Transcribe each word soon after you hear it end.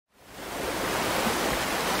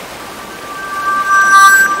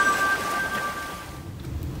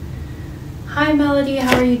Hi Melody,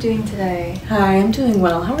 how are you doing today? Hi, I'm doing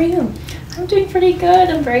well. How are you? I'm doing pretty good.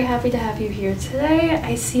 I'm very happy to have you here today.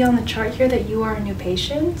 I see on the chart here that you are a new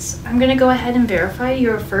patient. I'm going to go ahead and verify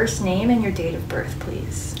your first name and your date of birth,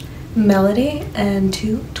 please. Melody, and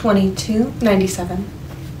 2/22/97.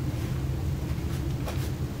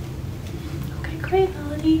 Okay, great,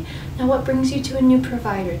 Melody. Now what brings you to a new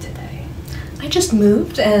provider today? I just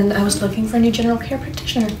moved and I was looking for a new general care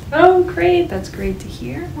practitioner. Oh, great. That's great to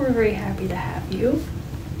hear. We're very happy to have you.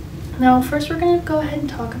 Now, first we're going to go ahead and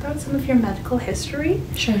talk about some of your medical history.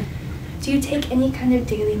 Sure. Do you take any kind of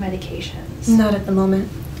daily medications? Not at the moment.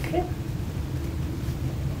 Okay.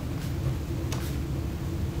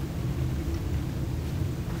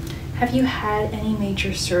 Have you had any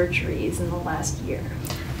major surgeries in the last year?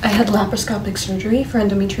 I had laparoscopic surgery for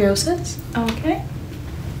endometriosis. Okay.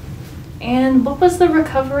 And what was the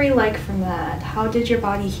recovery like from that? How did your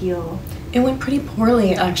body heal? It went pretty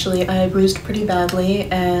poorly, actually. I bruised pretty badly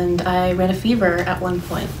and I ran a fever at one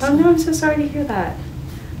point. Oh no, I'm so sorry to hear that.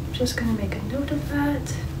 I'm just gonna make a note of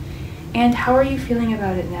that. And how are you feeling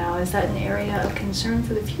about it now? Is that an area of concern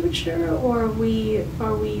for the future, or are we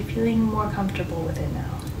feeling more comfortable with it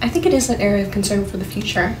now? I think it is an area of concern for the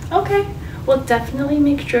future. Okay. Well, definitely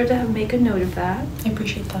make sure to make a note of that. I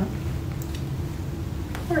appreciate that.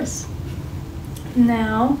 Of course.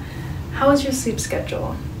 Now, how is your sleep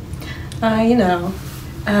schedule?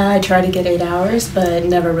 I try to get 8 hours, but it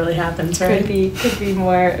never really happens, right? Could be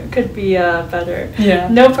more, could be better. Yeah.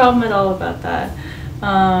 No problem at all about that.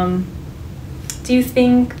 Do you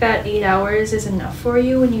think that 8 hours is enough for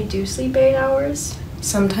you when you do sleep 8 hours?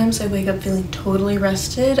 Sometimes I wake up feeling totally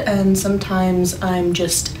rested, and sometimes I'm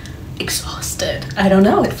just exhausted. I don't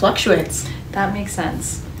know, it fluctuates. That makes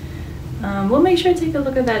sense. We'll make sure to take a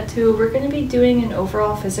look at that too. We're going to be doing an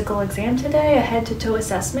overall physical exam today, a head-to-toe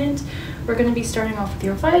assessment. We're going to be starting off with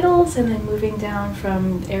your vitals and then moving down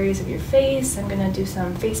from areas of your face. I'm going to do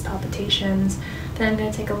some face palpitations. Then I'm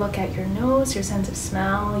going to take a look at your nose, your sense of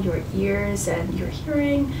smell, your ears and your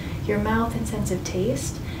hearing, your mouth and sense of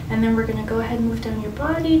taste. And then we're going to go ahead and move down your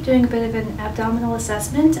body, doing a bit of an abdominal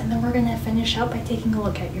assessment, and then we're going to finish up by taking a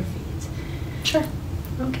look at your feet. Sure.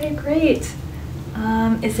 Okay, great.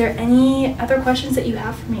 Is there any other questions that you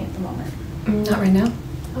have for me at the moment? Not right now.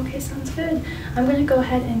 Okay, sounds good. I'm going to go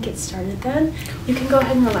ahead and get started then. You can go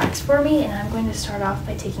ahead and relax for me, and I'm going to start off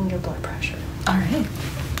by taking your blood pressure. All right.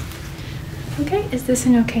 Okay, is this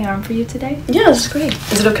an okay arm for you today? Yeah, this is great.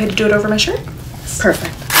 Is it okay to do it over my shirt? Yes.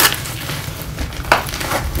 Perfect.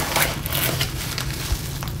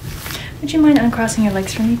 Would you mind uncrossing your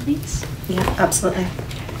legs for me, please? Yeah, absolutely.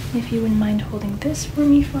 If you wouldn't mind holding this for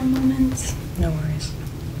me for a moment. No worries.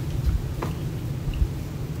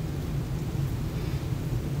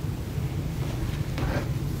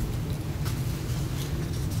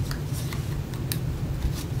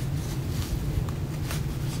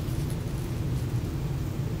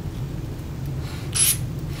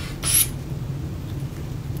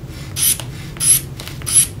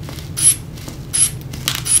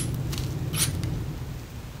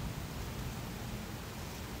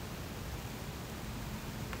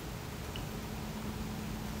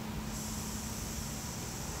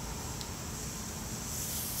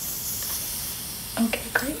 Okay,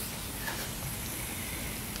 great.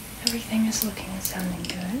 Everything is looking and sounding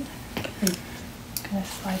good. I'm going to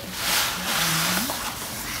slide this up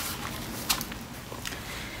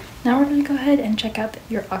to now we're going to go ahead and check out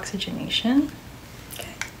your oxygenation.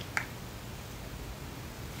 Okay.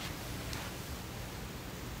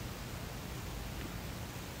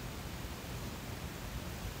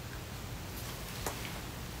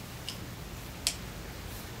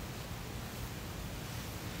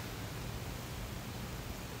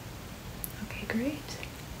 Okay, great.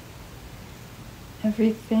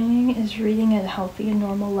 Everything is reading at healthy and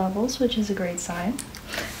normal levels, which is a great sign.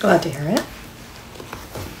 Glad to hear it.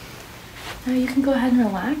 Now you can go ahead and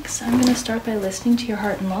relax. I'm going to start by listening to your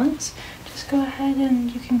heart and lungs. Just go ahead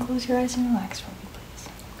and you can close your eyes and relax for me, please.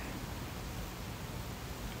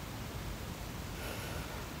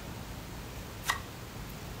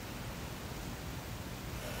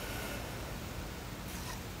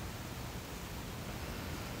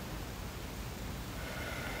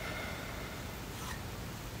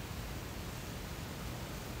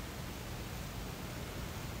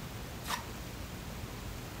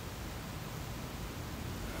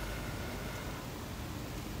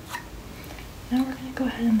 Now we're going to go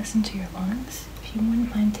ahead and listen to your lungs. If you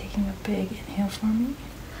wouldn't mind taking a big inhale for me.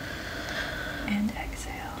 And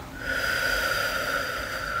exhale.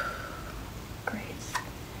 Great.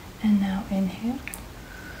 And now inhale.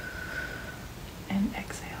 And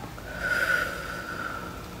exhale.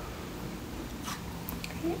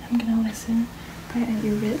 I'm gonna listen right at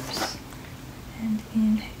your ribs. And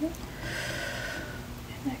inhale.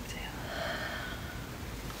 And exhale.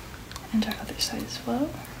 And our other side as well.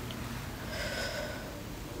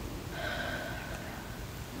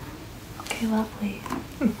 Okay, lovely.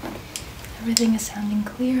 Everything is sounding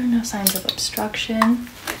clear, no signs of obstruction.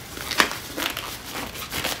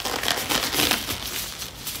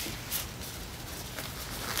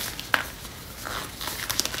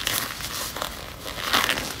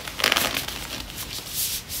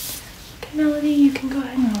 Okay, Melody, you can go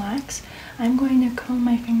ahead and relax. I'm going to comb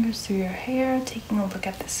my fingers through your hair, taking a look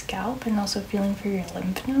at the scalp and also feeling for your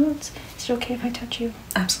lymph nodes. Is it okay if I touch you?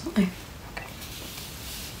 Absolutely. Okay.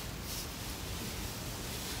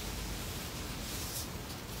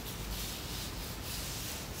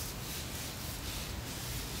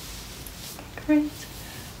 Great.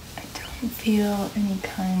 I don't feel any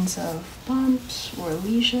kinds of bumps or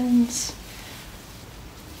lesions.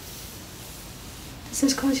 Does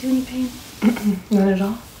this cause you any pain? Not at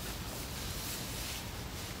all.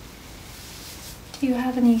 Do you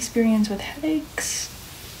have any experience with headaches?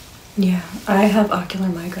 Yeah, I have ocular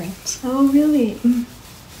migraines. Oh, really?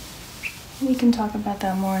 We can talk about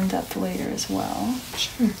that more in depth later as well.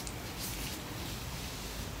 Sure.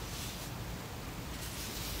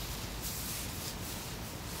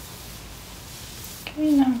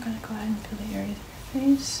 Okay, now I'm going to go ahead and feel the areas of your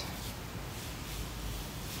face.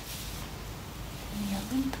 And your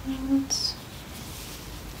lymph nodes.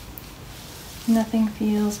 Nothing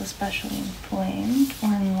feels especially inflamed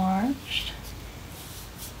or enlarged.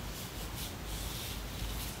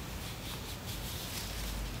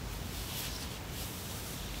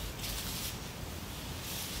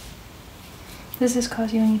 Does this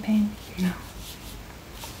cause you any pain? No.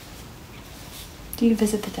 Do you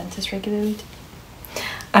visit the dentist regularly?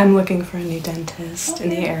 I'm looking for a new dentist in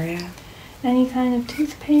the Okay. area. Any kind of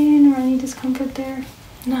tooth pain or any discomfort there?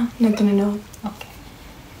 No, nothing to know. Okay.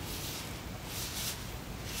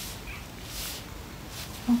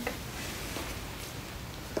 Okay.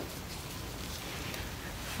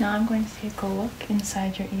 Now I'm going to take a look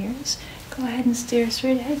inside your ears. Go ahead and stare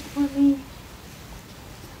straight ahead for me.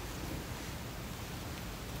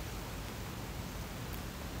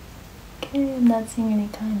 Okay, I'm not seeing any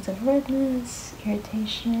kinds of redness,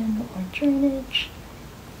 irritation, or drainage.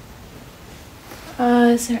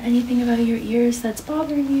 Is there anything about your ears that's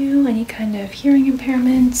bothering you? Any kind of hearing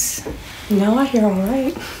impairments? No, I hear all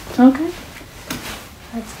right. Okay.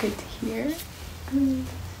 That's good to hear. Good.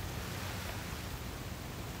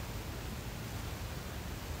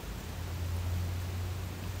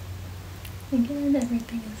 Again,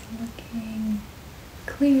 everything is looking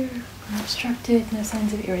clear, unobstructed, no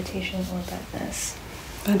signs of irritation or redness.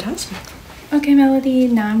 Fantastic. Okay, Melody,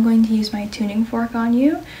 now I'm going to use my tuning fork on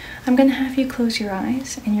you. I'm going to have you close your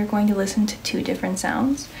eyes and you're going to listen to two different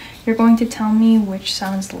sounds. You're going to tell me which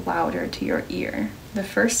sounds louder to your ear, the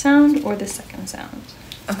first sound or the second sound.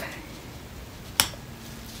 Okay.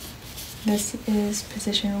 This is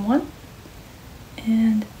position 1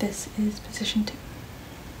 and this is position 2.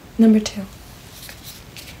 Number 2.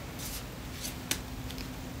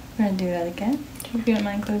 I'm going to do that again. If you don't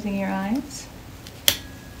mind closing your eyes.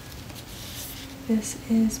 This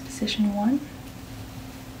is position 1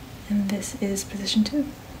 and this is position 2.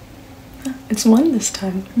 It's 1 this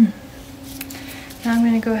time. Now I'm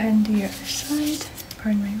going to go ahead and do your other side.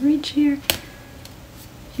 Pardon my reach here.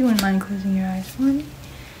 If you wouldn't mind closing your eyes for me.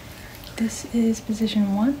 This is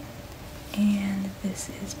position 1 and this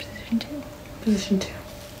is position 2. Position 2.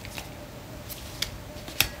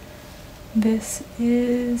 This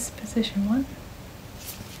is position 1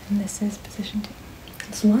 and this is position 2.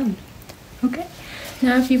 It's 1. Okay.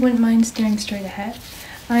 Now if you wouldn't mind staring straight ahead,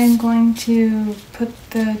 I'm going to put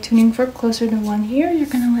the tuning fork closer to one ear. You're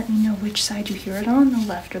going to let me know which side you hear it on, the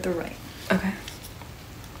left or the right. Okay.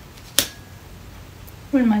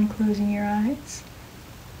 Wouldn't mind closing your eyes.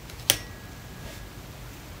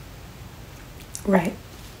 Right.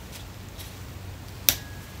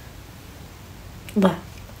 Left.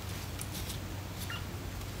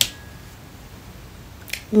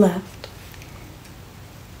 Left.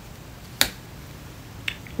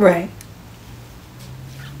 Right.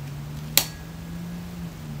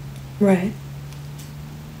 Right.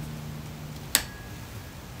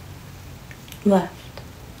 Left.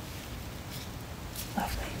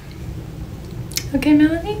 Lovely. Okay,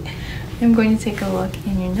 Melanie, I'm going to take a look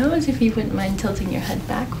in your nose if you wouldn't mind tilting your head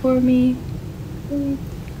back for me.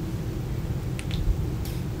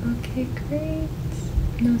 Okay, great.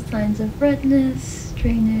 No signs of redness,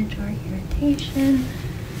 drainage, or irritation.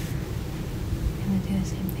 I'm going to do the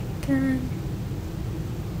same thing again.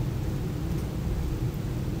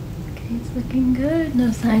 It's looking good.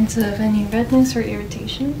 No signs of any redness or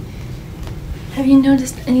irritation. Have you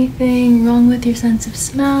noticed anything wrong with your sense of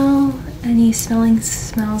smell? Any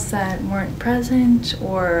smells that weren't present,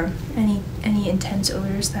 or any intense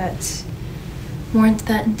odors that weren't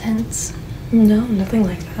that intense? No, nothing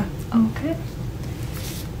like that. Okay.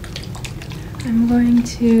 I'm going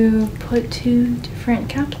to put 2 different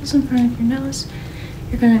capsules in front of your nose.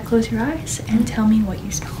 You're going to close your eyes and tell me what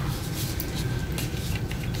you smell.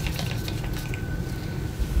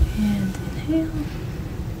 And inhale.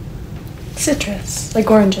 Citrus,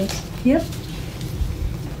 like oranges. Yep.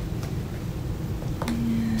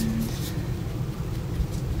 And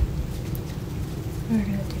we're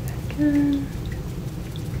going to do that again.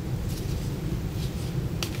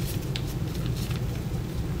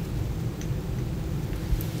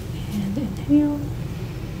 And inhale.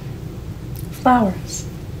 Flowers.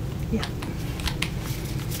 Yeah.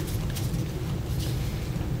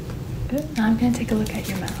 Good. Now I'm going to take a look at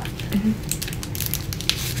your mouth.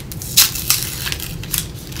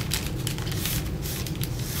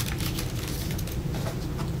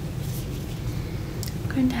 I'm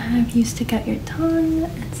going to have you stick out your tongue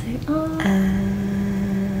and say, oh.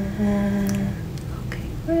 Okay,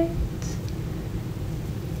 great.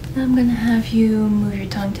 Now I'm going to have you move your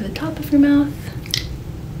tongue to the top of your mouth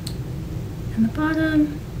and the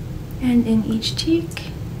bottom and in each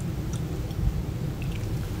cheek.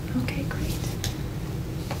 Okay, great.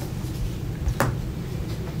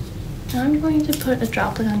 Now I'm going to put a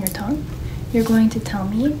droplet on your tongue. You're going to tell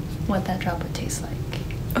me what that droplet tastes like.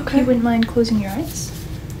 Okay. You wouldn't mind closing your eyes?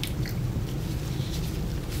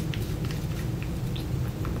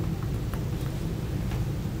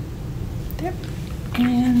 There.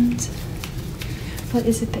 And what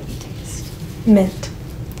is it that you taste? Mint.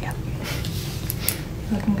 Yep.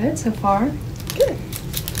 Looking good so far. Good.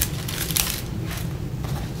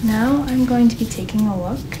 Now I'm going to be taking a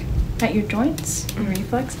look at your joints and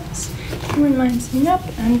reflexes. If you wouldn't mind sitting up,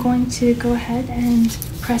 I'm going to go ahead and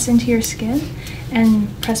press into your skin and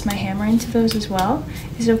press my hammer into those as well.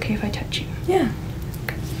 Is it okay if I touch you? Yeah.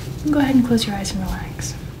 Okay. Go ahead and close your eyes and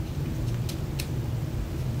relax.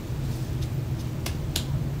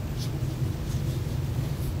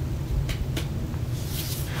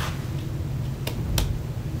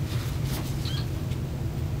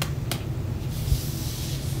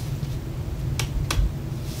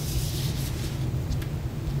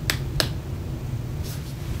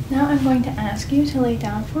 Now I'm going to ask you to lay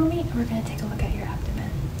down for me, and we're going to take a look at your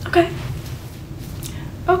abdomen. Okay.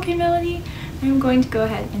 Okay, Melody, I'm going to go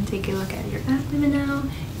ahead and take a look at your abdomen now.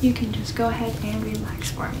 You can just go ahead and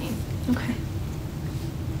relax for me. Okay.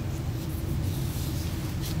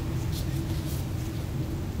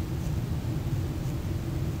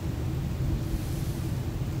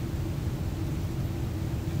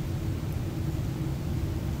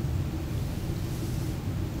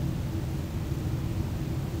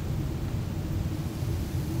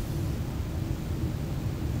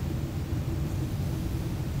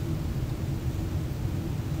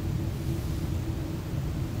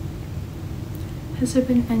 Has there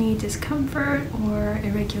been any discomfort or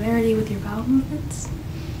irregularity with your bowel movements?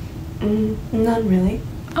 Not really.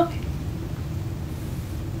 Okay.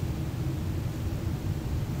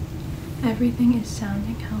 Everything is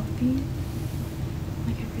sounding healthy.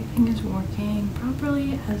 Like everything is working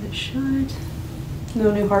properly as it should.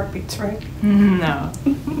 No new heartbeats, right? No.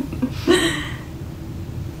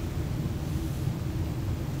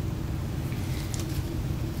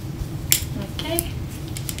 Okay.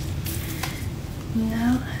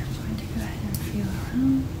 Now I'm going to go ahead and feel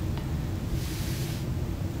around.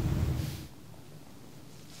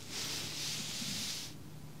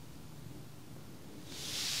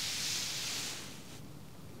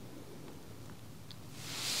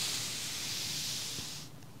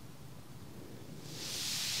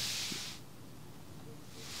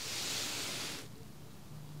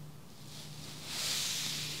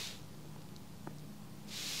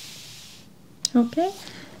 Okay,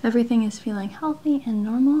 everything is feeling healthy and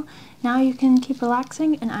normal. Now you can keep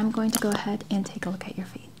relaxing, and I'm going to go ahead and take a look at your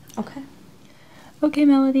feet. Okay. Okay,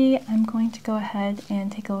 Melody, I'm going to go ahead and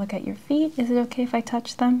take a look at your feet. Is it okay if I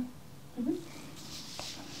touch them? Mm-hmm.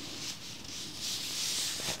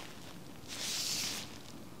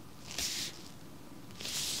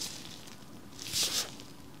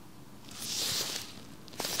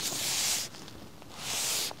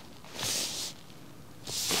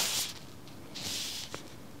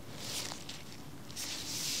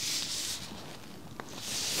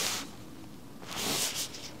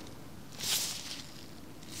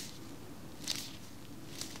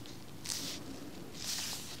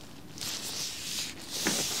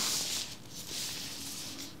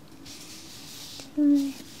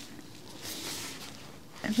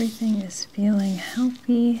 everything is feeling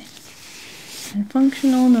healthy and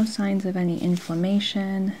functional. No signs of any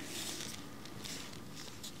inflammation.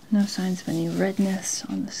 No signs of any redness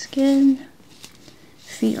on the skin.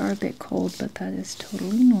 Feet are a bit cold, but that is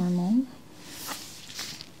totally normal.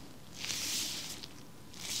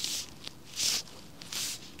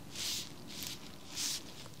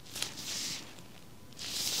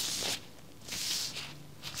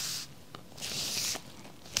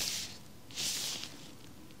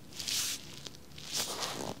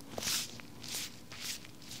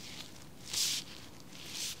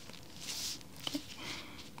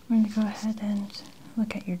 I'm going to go ahead and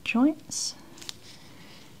look at your joints.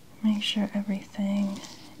 Make sure everything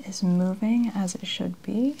is moving as it should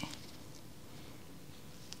be.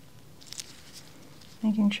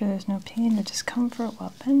 Making sure there's no pain or discomfort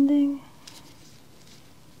while bending.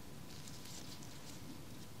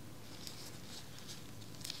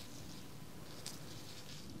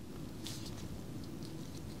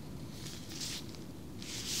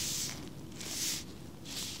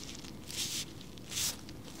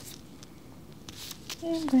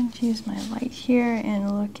 I'm going to use my light here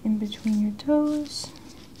and look in between your toes.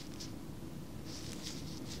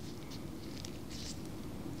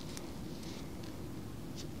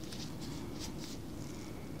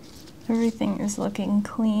 Everything is looking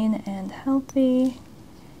clean and healthy.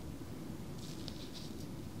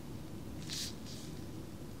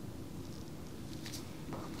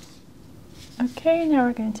 Okay, now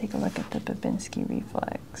we're going to take a look at the Babinski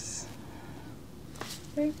reflex.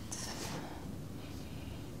 Right.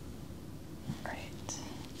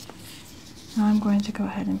 Now I'm going to go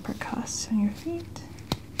ahead and percuss on your feet.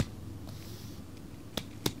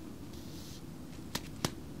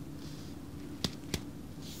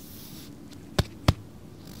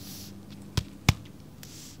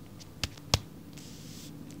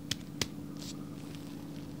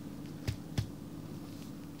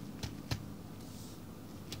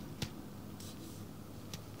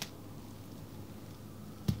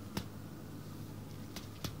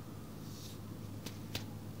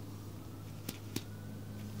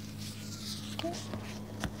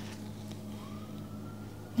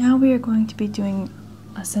 Now we are going to be doing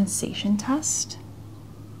a sensation test.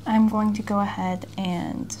 I'm going to go ahead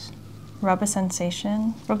and rub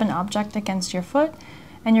an object against your foot,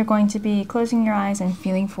 and you're going to be closing your eyes and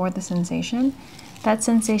feeling for the sensation. That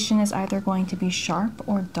sensation is either going to be sharp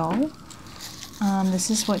or dull. This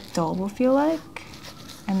is what dull will feel like,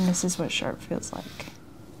 and this is what sharp feels like.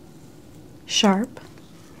 Sharp,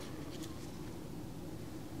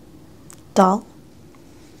 dull,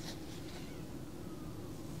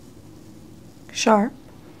 sharp,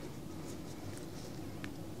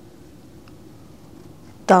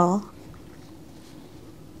 dull,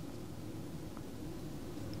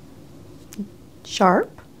 sharp,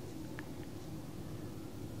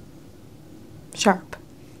 sharp,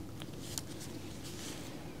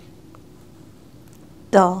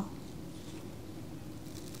 dull,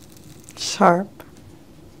 sharp,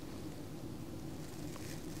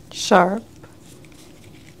 sharp,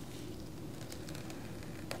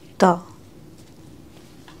 dull,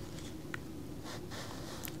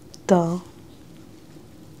 dull,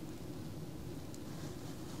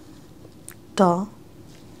 dull,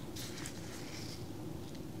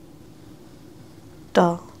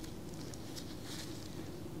 dull,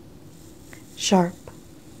 sharp,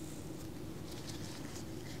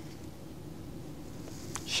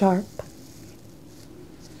 sharp,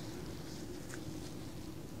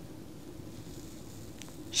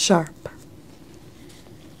 sharp,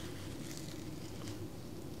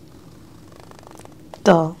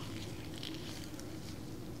 dull,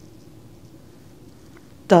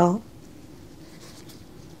 dull,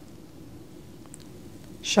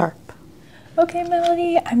 sharp. Okay,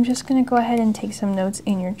 Melody, I'm just going to go ahead and take some notes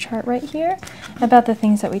in your chart right here about the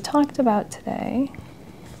things that we talked about today.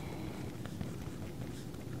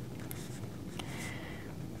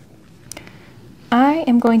 I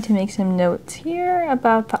am going to make some notes here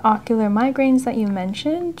about the ocular migraines that you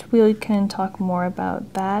mentioned. We can talk more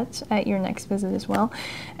about that at your next visit as well,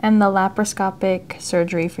 and the laparoscopic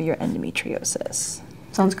surgery for your endometriosis.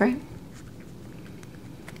 Sounds great.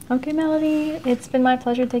 Okay, Melody, it's been my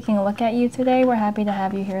pleasure taking a look at you today. We're happy to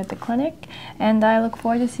have you here at the clinic, and I look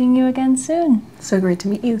forward to seeing you again soon. So great to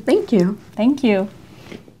meet you. Thank you. Thank you.